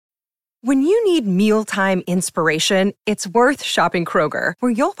When you need mealtime inspiration, it's worth shopping Kroger,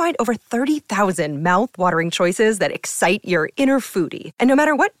 where you'll find over 30,000 mouth-watering choices that excite your inner foodie. And no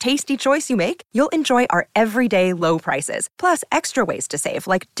matter what tasty choice you make, you'll enjoy our everyday low prices, plus extra ways to save,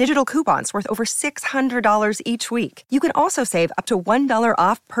 like digital coupons worth over $600 each week. You can also save up to $1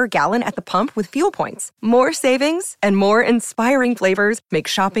 off per gallon at the pump with fuel points. More savings and more inspiring flavors make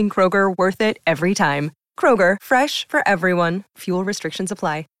shopping Kroger worth it every time. Kroger, fresh for everyone. Fuel restrictions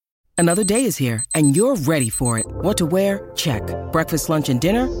apply. Another day is here, and you're ready for it. What to wear? Check. Breakfast, lunch, and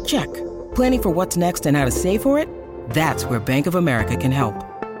dinner? Check. Planning for what's next and how to save for it? That's where Bank of America can help.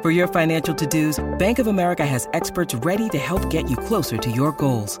 For your financial to-dos, Bank of America has experts ready to help get you closer to your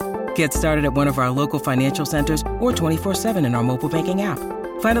goals. Get started at one of our local financial centers or 24/7 in our mobile banking app.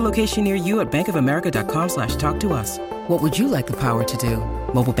 Find a location near you at bankofamerica.com/talktous. What would you like the power to do?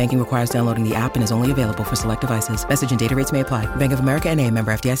 Mobile banking requires downloading the app and is only available for select devices. Message and data rates may apply. Bank of America N.A.,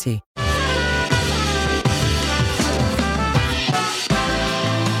 member FDIC.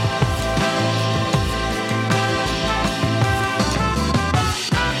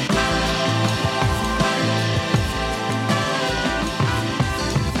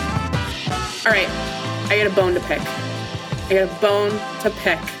 All right, I got a bone to pick. I got a bone to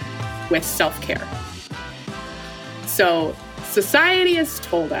pick with self-care. So society has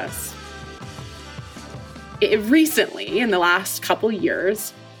told us recently, in the last couple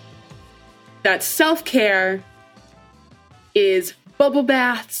years, that self-care is bubble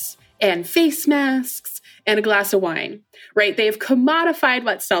baths and face masks and a glass of wine, right? They've commodified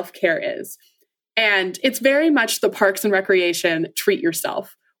what self-care is. And it's very much the Parks and Recreation treat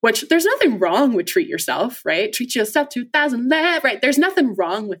yourself, which there's nothing wrong with treat yourself, right? Treat yourself 2000 left, right? There's nothing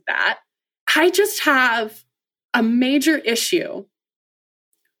wrong with that. I just have a major issue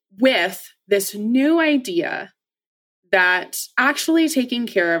with this new idea that actually taking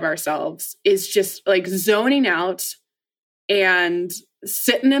care of ourselves is just like zoning out and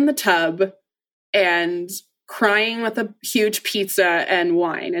sitting in the tub and crying with a huge pizza and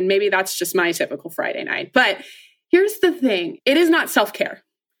wine. And maybe that's just my typical Friday night. But here's the thing. It is not self-care.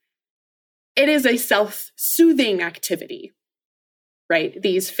 It is a self-soothing activity, right?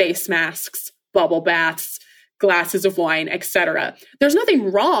 These face masks, bubble baths, glasses of wine, etc. There's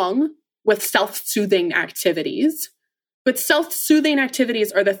nothing wrong with self-soothing activities, but self-soothing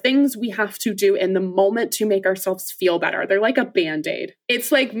activities are the things we have to do in the moment to make ourselves feel better. They're like a Band-Aid.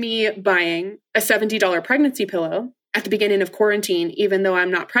 It's like me buying a $70 pregnancy pillow at the beginning of quarantine, even though I'm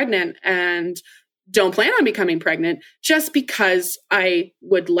not pregnant and don't plan on becoming pregnant, just because I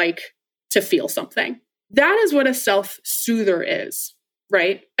would like to feel something. That is what a self-soother is,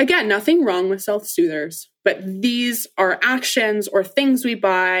 right? Again, nothing wrong with self-soothers, but these are actions or things we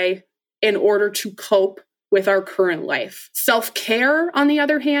buy in order to cope with our current life. Self-care, on the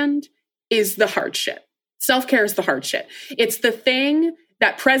other hand, is the hard shit. Self-care is the hard shit. It's the thing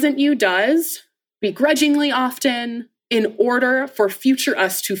that present you does begrudgingly often in order for future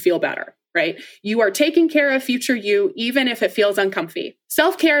us to feel better, right? You are taking care of future you, even if it feels uncomfy.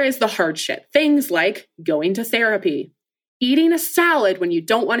 Self-care is the hard shit. Things like going to therapy, eating a salad when you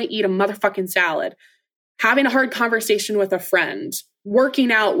don't want to eat a motherfucking salad, having a hard conversation with a friend,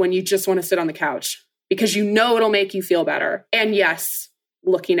 working out when you just want to sit on the couch because you know it'll make you feel better. And yes,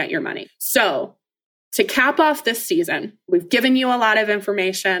 looking at your money. So to cap off this season, we've given you a lot of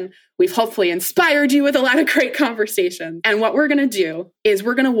information. We've hopefully inspired you with a lot of great conversations. And what we're going to do is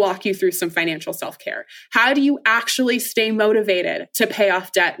we're going to walk you through some financial self-care. How do you actually stay motivated to pay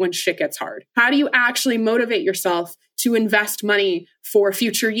off debt when shit gets hard? How do you actually motivate yourself to invest money for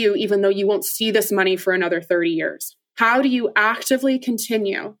future you, even though you won't see this money for another 30 years? How do you actively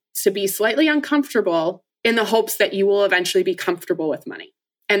continue to be slightly uncomfortable in the hopes that you will eventually be comfortable with money?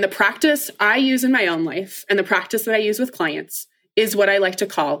 And the practice I use in my own life and the practice that I use with clients is what I like to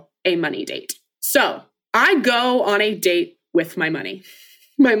call a money date. So I go on a date with my money.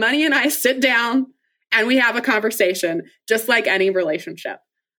 My money and I sit down and we have a conversation just like any relationship.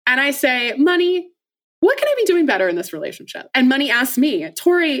 And I say, money, what can I be doing better in this relationship? And money asks me,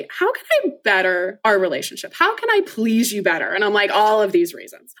 Tori, how can I better our relationship? How can I please you better? And I'm like, all of these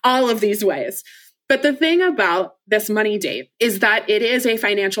reasons, all of these ways. But the thing about this money date is that it is a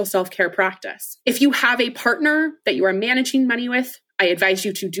financial self-care practice. If you have a partner that you are managing money with, I advise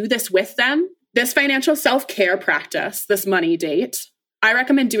you to do this with them. This financial self-care practice, this money date, I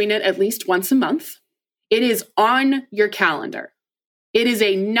recommend doing it at least once a month. It is on your calendar. It is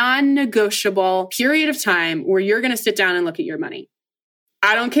a non-negotiable period of time where you're going to sit down and look at your money.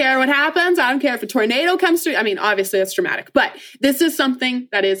 I don't care what happens. I don't care if a tornado comes through. I mean, obviously that's dramatic, but this is something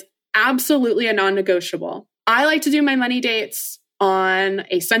that is absolutely a non-negotiable. I like to do my money dates on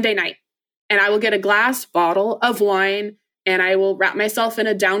a Sunday night. and I will get a glass bottle of wine and I will wrap myself in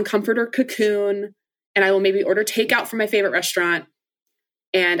a down comforter cocoon and I will maybe order takeout from my favorite restaurant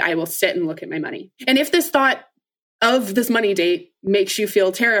and I will sit and look at my money. And if this thought of this money date makes you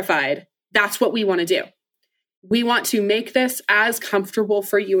feel terrified, that's what we want to do. We want to make this as comfortable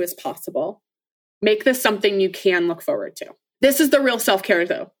for you as possible. Make this something you can look forward to. This is the real self-care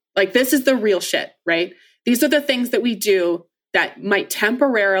though. Like this is the real shit, right? These are the things that we do that might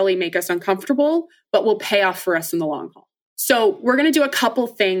temporarily make us uncomfortable, but will pay off for us in the long haul. So we're going to do a couple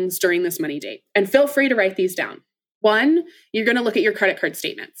things during this money date, and feel free to write these down. One, you're going to look at your credit card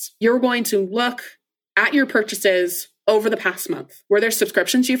statements. You're going to look at your purchases over the past month. Were there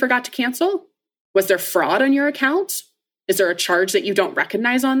subscriptions you forgot to cancel? Was there fraud on your account? Is there a charge that you don't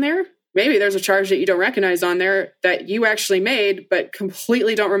recognize on there? Maybe there's a charge that you don't recognize on there that you actually made, but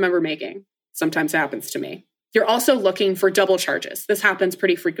completely don't remember making. Sometimes happens to me. You're also looking for double charges. This happens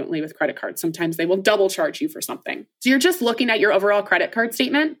pretty frequently with credit cards. Sometimes they will double charge you for something. So you're just looking at your overall credit card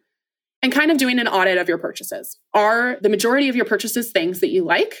statement and kind of doing an audit of your purchases. Are the majority of your purchases things that you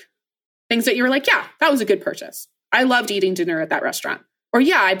like? Things that you were like, yeah, that was a good purchase. I loved eating dinner at that restaurant. Or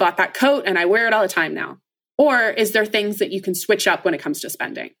yeah, I bought that coat and I wear it all the time now. Or is there things that you can switch up when it comes to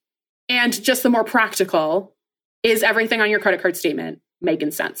spending? And just the more practical, is everything on your credit card statement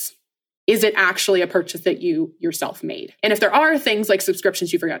making sense? Is it actually a purchase that you yourself made? And if there are things like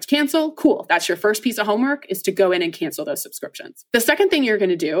subscriptions you forgot to cancel, cool. That's your first piece of homework, is to go in and cancel those subscriptions. The second thing you're going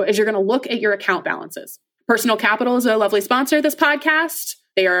to do is you're going to look at your account balances. Personal Capital is a lovely sponsor of this podcast.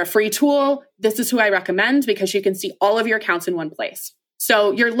 They are a free tool. This is who I recommend because you can see all of your accounts in one place.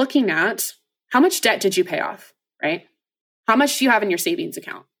 So you're looking at how much debt did you pay off, right? How much do you have in your savings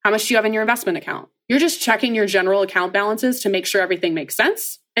account? How much do you have in your investment account? You're just checking your general account balances to make sure everything makes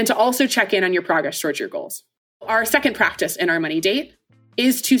sense and to also check in on your progress towards your goals. Our second practice in our money date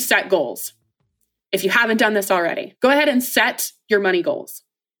is to set goals. If you haven't done this already, go ahead and set your money goals.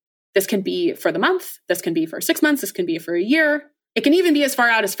 This can be for the month. This can be for 6 months. This can be for a year. It can even be as far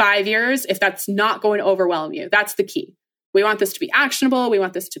out as 5 years if that's not going to overwhelm you. That's the key. We want this to be actionable. We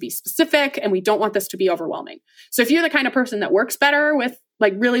want this to be specific, and we don't want this to be overwhelming. So if you're the kind of person that works better with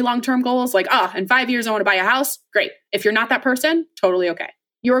like really long-term goals, like, in 5 years, I want to buy a house, great. If you're not that person, totally okay.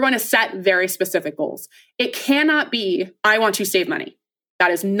 You are going to set very specific goals. It cannot be, I want to save money.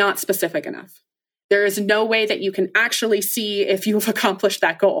 That is not specific enough. There is no way that you can actually see if you've accomplished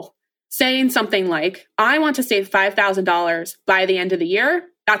that goal. Saying something like, I want to save $5,000 by the end of the year,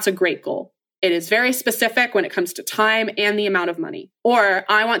 that's a great goal. It is very specific when it comes to time and the amount of money. Or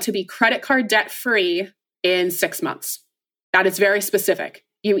I want to be credit card debt-free in 6 months. That is very specific.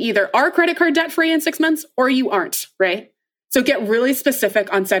 You either are credit card debt-free in 6 months or you aren't, right? So get really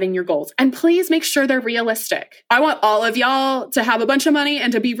specific on setting your goals. And please make sure they're realistic. I want all of y'all to have a bunch of money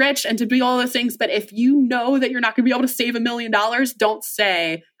and to be rich and to do all those things. But if you know that you're not going to be able to save $1 million, don't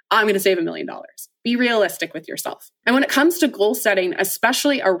say, I'm going to save $1 million. Be realistic with yourself. And when it comes to goal setting,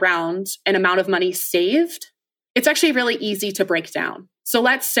 especially around an amount of money saved, it's actually really easy to break down. So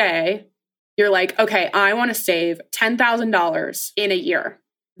let's say you're like, okay, I want to save $10,000 in a year.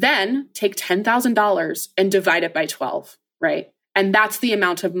 Then take $10,000 and divide it by 12, right? And that's the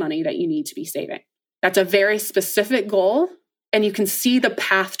amount of money that you need to be saving. That's a very specific goal, and you can see the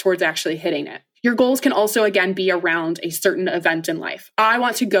path towards actually hitting it. Your goals can also, again, be around a certain event in life. I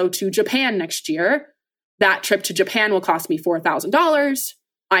want to go to Japan next year. That trip to Japan will cost me $4,000.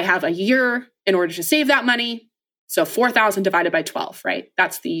 I have a year in order to save that money. So 4,000 divided by 12, right?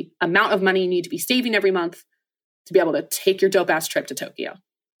 That's the amount of money you need to be saving every month to be able to take your dope-ass trip to Tokyo.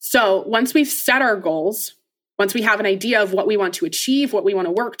 So once we've set our goals, once we have an idea of what we want to achieve, what we want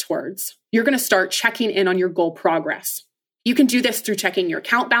to work towards, you're going to start checking in on your goal progress. You can do this through checking your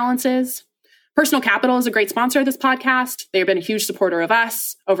account balances. Personal Capital is a great sponsor of this podcast. They've been a huge supporter of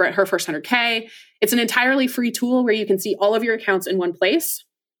us over at Her First 100K. It's an entirely free tool where you can see all of your accounts in one place.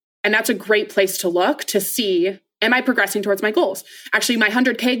 And that's a great place to look to see, am I progressing towards my goals? Actually, my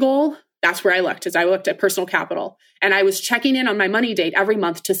 100K goal, that's where I looked, as I looked at Personal Capital. And I was checking in on my money date every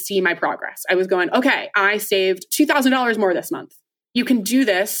month to see my progress. I was going, okay, I saved $2,000 more this month. You can do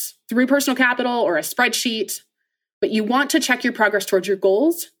this through Personal Capital or a spreadsheet. But you want to check your progress towards your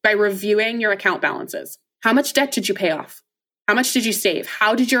goals by reviewing your account balances. How much debt did you pay off? How much did you save?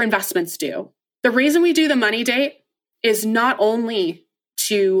 How did your investments do? The reason we do the money date is not only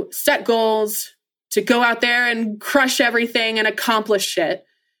to set goals, to go out there and crush everything and accomplish shit.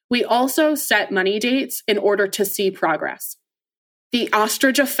 We also set money dates in order to see progress. The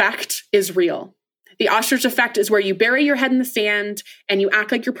ostrich effect is real. The ostrich effect is where you bury your head in the sand and you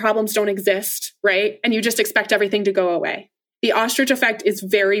act like your problems don't exist, right? And you just expect everything to go away. The ostrich effect is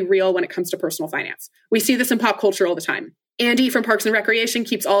very real when it comes to personal finance. We see this in pop culture all the time. Andy from Parks and Recreation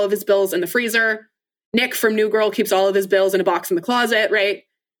keeps all of his bills in the freezer. Nick from New Girl keeps all of his bills in a box in the closet, right?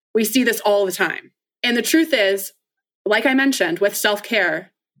 We see this all the time. And the truth is, like I mentioned, with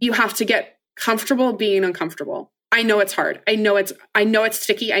self-care, you have to get comfortable being uncomfortable. I know it's hard. I know it's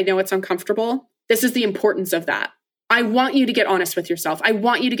sticky. I know it's uncomfortable. This is the importance of that. I want you to get honest with yourself. I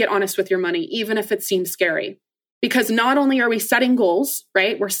want you to get honest with your money, even if it seems scary. Because not only are we setting goals,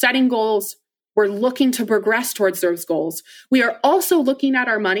 right? We're setting goals. We're looking to progress towards those goals. We are also looking at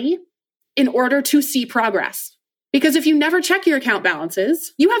our money in order to see progress. Because if you never check your account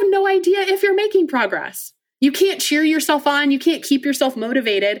balances, you have no idea if you're making progress. You can't cheer yourself on. You can't keep yourself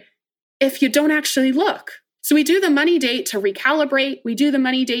motivated if you don't actually look. So we do the money date to recalibrate. We do the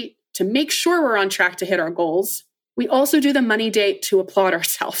money date to make sure we're on track to hit our goals. We also do the money date to applaud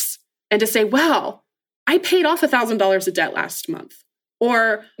ourselves and to say, wow, I paid off $1,000 of debt last month,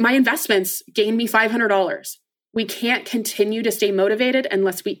 or my investments gained me $500. We can't continue to stay motivated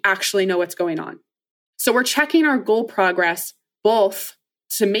unless we actually know what's going on. So we're checking our goal progress both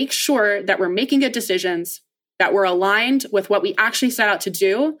to make sure that we're making good decisions, that we're aligned with what we actually set out to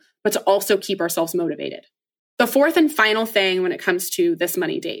do, but to also keep ourselves motivated. The fourth and final thing when it comes to this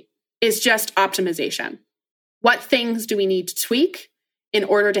money date is just optimization. What things do we need to tweak in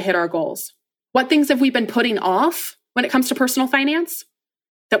order to hit our goals? What things have we been putting off when it comes to personal finance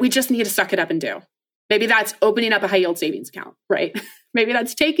that we just need to suck it up and do? Maybe that's opening up a high yield savings account, right? Maybe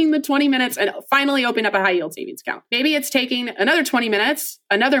that's taking the 20 minutes and finally opening up a high yield savings account. Maybe it's taking another 20 minutes,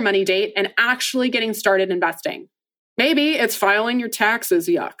 another money date, and actually getting started investing. Maybe it's filing your taxes,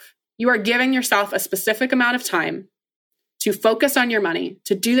 yuck. You are giving yourself a specific amount of time to focus on your money,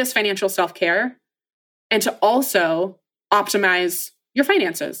 to do this financial self-care, and to also optimize your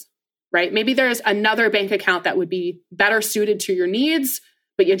finances, right? Maybe there's another bank account that would be better suited to your needs,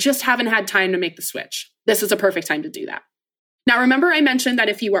 but you just haven't had time to make the switch. This is a perfect time to do that. Now, remember I mentioned that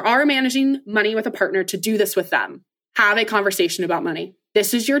if you are managing money with a partner, to do this with them. Have a conversation about money.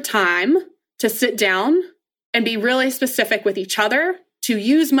 This is your time to sit down and be really specific with each other, to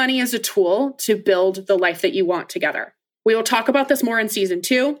use money as a tool to build the life that you want together. We will talk about this more in season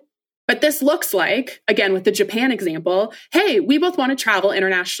 2. But this looks like, again, with the Japan example, hey, we both want to travel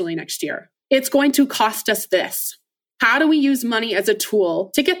internationally next year. It's going to cost us this. How do we use money as a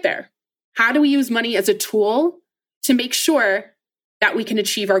tool to get there? How do we use money as a tool to make sure that we can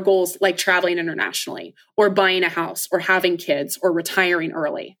achieve our goals, like traveling internationally or buying a house or having kids or retiring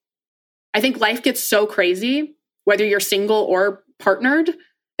early? I think life gets so crazy, whether you're single or partnered,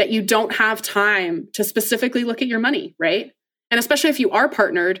 that you don't have time to specifically look at your money, right? And especially if you are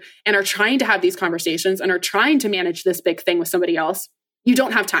partnered and are trying to have these conversations and are trying to manage this big thing with somebody else, you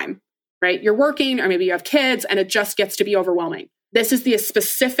don't have time, right? You're working, or maybe you have kids, and it just gets to be overwhelming. This is the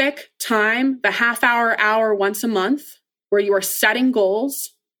specific time, the half hour, once a month, where you are setting goals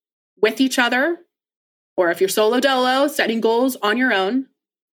with each other, or if you're solo dolo, setting goals on your own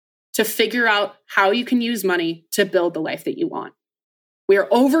to figure out how you can use money to build the life that you want. We are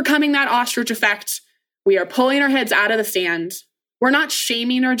overcoming that ostrich effect. We are pulling our heads out of the sand. We're not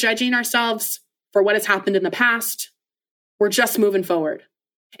shaming or judging ourselves for what has happened in the past. We're just moving forward.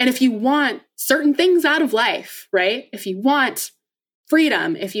 And if you want certain things out of life, right? If you want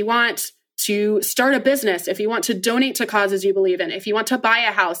freedom, if you want to start a business, if you want to donate to causes you believe in, if you want to buy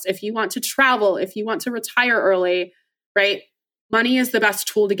a house, if you want to travel, if you want to retire early, right? Money is the best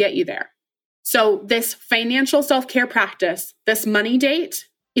tool to get you there. So this financial self-care practice, this money date,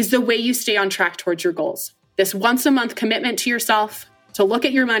 is the way you stay on track towards your goals. This once a month commitment to yourself, to look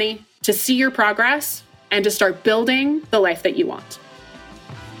at your money, to see your progress, and to start building the life that you want.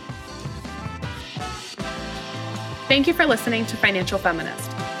 Thank you for listening to Financial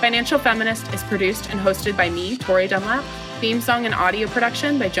Feminist. Financial Feminist is produced and hosted by me, Tori Dunlap. Theme song and audio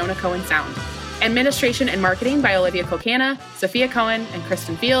production by Jonah Cohen Sound. Administration and marketing by Olivia Kokana, Sophia Cohen, and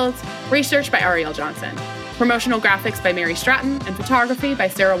Kristen Fields. Research by Ariel Johnson. Promotional graphics by Mary Stratton, and photography by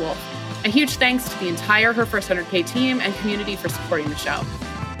Sarah Wolf. A huge thanks to the entire Her First 100K team and community for supporting the show.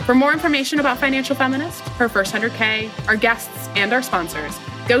 For more information about Financial Feminist, Her First 100K, our guests, and our sponsors,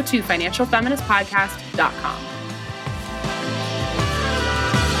 go to financialfeministpodcast.com.